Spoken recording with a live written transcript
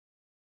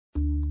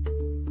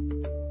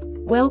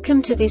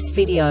Welcome to this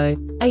video.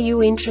 Are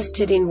you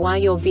interested in why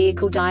your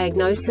vehicle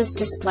diagnosis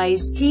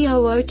displays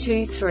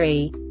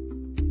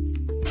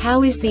P0023?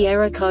 How is the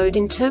error code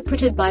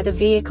interpreted by the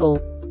vehicle?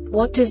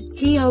 What does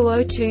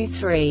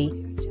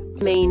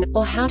P0023 mean,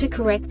 or how to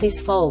correct this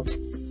fault?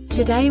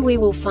 Today we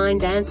will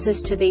find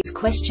answers to these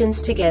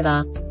questions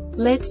together.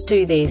 Let's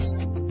do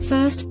this.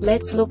 First,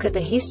 let's look at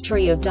the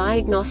history of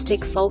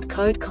diagnostic fault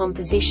code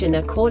composition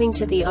according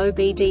to the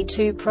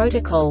OBD2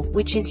 protocol,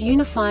 which is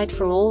unified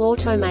for all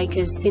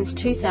automakers since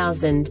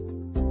 2000.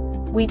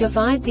 We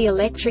divide the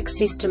electric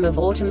system of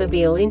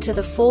automobile into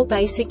the four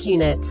basic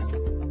units: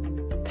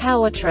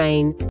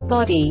 powertrain,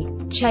 body,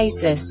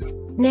 chassis,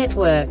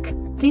 network.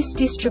 This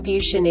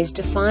distribution is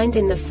defined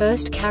in the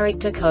first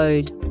character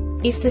code.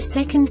 If the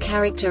second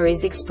character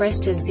is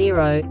expressed as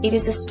 0, it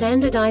is a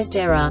standardized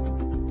error.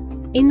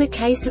 In the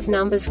case of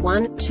numbers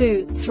 1,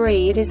 2,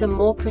 3, it is a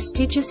more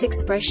prestigious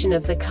expression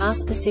of the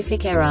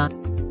car-specific error.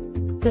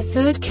 The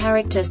third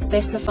character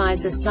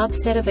specifies a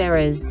subset of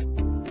errors.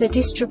 The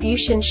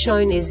distribution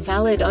shown is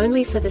valid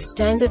only for the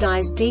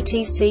standardized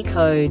DTC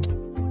code.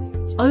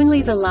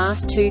 Only the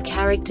last two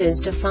characters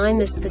define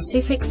the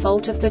specific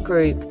fault of the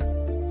group.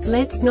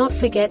 Let's not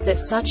forget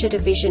that such a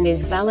division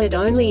is valid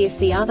only if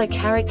the other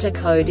character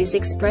code is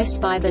expressed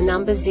by the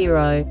number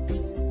 0.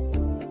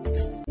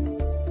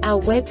 Our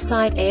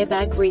website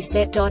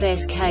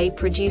airbagreset.sk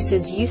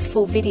produces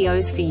useful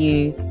videos for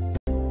you.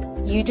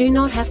 You do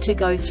not have to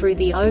go through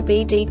the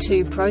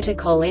OBD2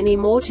 protocol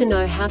anymore to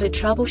know how to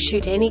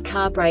troubleshoot any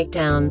car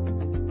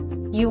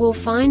breakdown. You will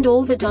find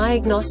all the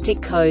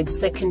diagnostic codes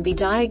that can be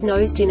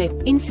diagnosed in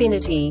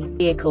Infinity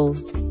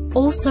vehicles.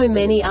 Also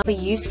many other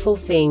useful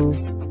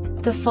things.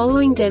 The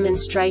following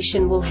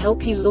demonstration will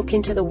help you look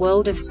into the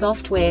world of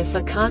software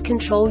for car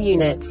control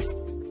units.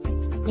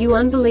 You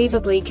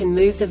unbelievably can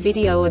move the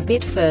video a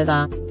bit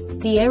further.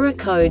 The error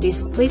code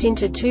is split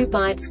into 2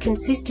 bytes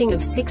consisting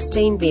of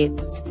 16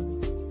 bits.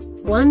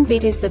 1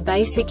 bit is the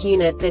basic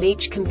unit that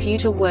each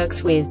computer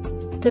works with.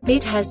 The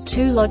bit has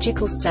 2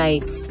 logical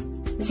states: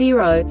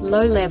 0,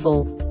 low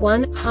level,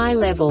 1, high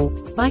level.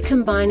 By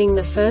combining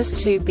the first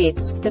 2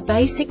 bits, the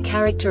basic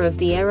character of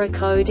the error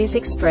code is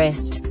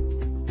expressed.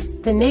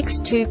 The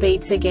next 2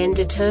 beats again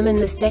determine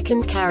the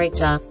second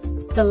character.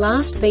 The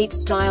last beat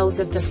styles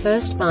of the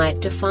first byte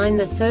define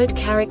the third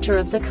character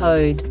of the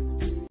code.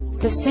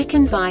 The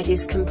second byte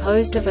is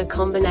composed of a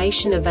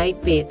combination of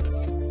 8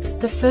 bits.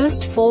 The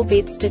first 4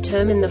 bits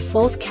determine the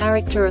fourth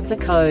character of the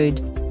code.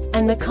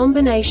 And the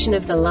combination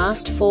of the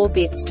last 4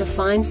 bits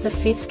defines the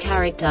fifth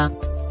character.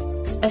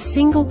 A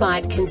single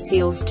byte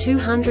conceals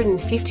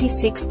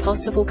 256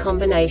 possible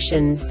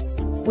combinations.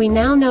 We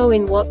now know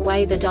in what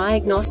way the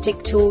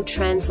diagnostic tool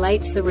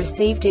translates the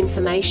received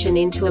information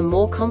into a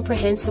more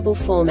comprehensible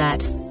format.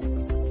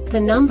 The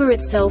number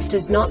itself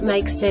does not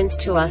make sense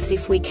to us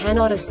if we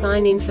cannot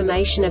assign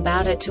information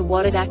about it to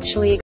what it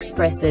actually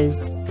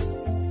expresses.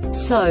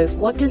 So,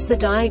 what does the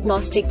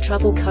diagnostic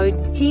trouble code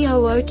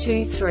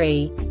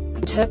P0023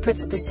 interpret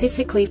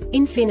specifically for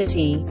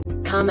Infinity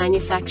car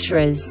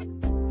manufacturers?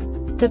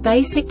 The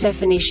basic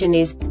definition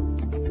is: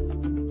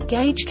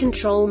 gauge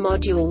control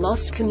module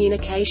lost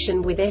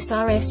communication with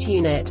s.r.o.the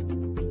unit.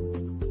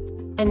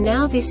 And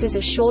now this is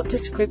a short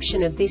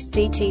description of this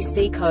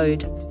DTC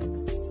code.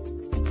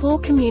 Poor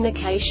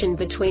communication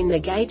between the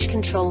gauge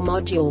control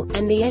module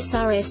and the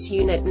s.r.o.the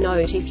unit.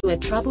 Note: if you are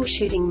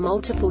troubleshooting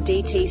multiple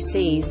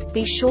DTCs,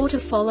 be sure to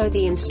follow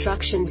the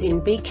instructions in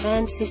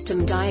BCAN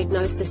System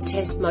Diagnosis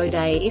Test Mode.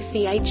 If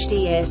the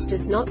HDS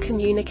does not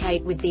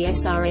communicate with the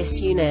s.r.o.the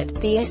unit,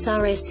 the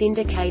s.r.o.the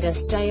indicator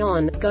stay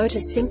on, go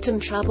to symptom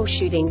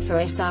troubleshooting for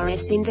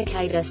s.r.o.the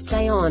indicator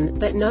stay on,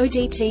 but no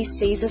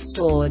DTCs are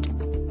stored.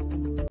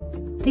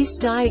 This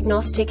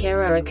diagnostic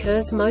error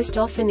occurs most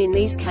often in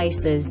these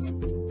cases: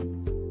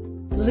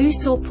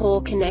 loose or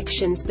poor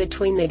connections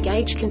between the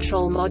gauge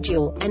control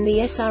module and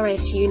the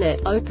s.r.o.the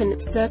unit, open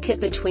circuit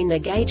between the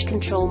gauge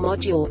control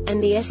module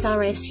and the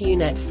s.r.o.the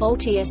unit,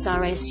 faulty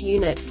s.r.o.the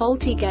unit,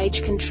 faulty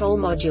gauge control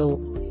module.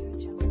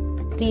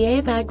 The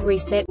Airbag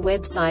Reset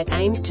website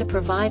aims to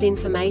provide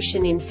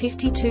information in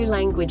 52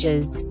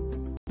 languages.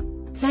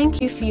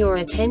 Thank you for your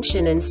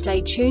attention and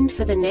stay tuned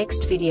for the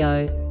next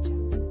video.